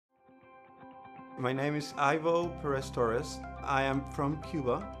My name is Ivo Perez Torrez. I am from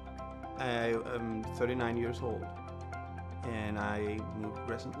Cuba. I am 39 years old and I moved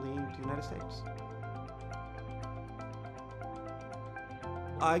recently to the United States.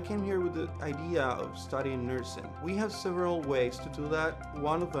 I came here with the idea of studying nursing. We have several ways to do that.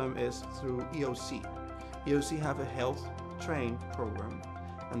 One of them is through EOC. EOC have a HealthTrain Program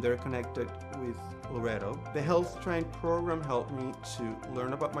and they're connected with Loretto. The HealthTrain Program helped me to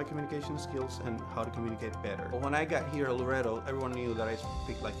learn about my communication skills and how to communicate better. When I got here at Loretto, everyone knew that I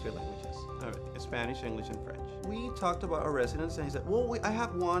speak like 3 languages, Spanish, English, and French. We talked about our residents and he said, well, I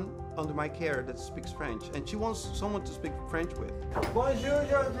have one under my care that speaks French and she wants someone to speak French with. Bonjour,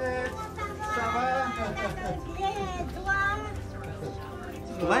 Georgette! Ça va?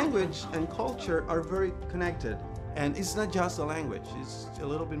 Language and culture are very connected. And it's not just a language, it's a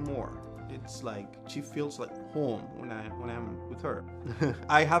little bit more. It's like she feels like home when I'm with her.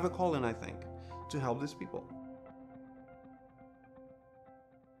 I have a calling, I think, to help these people.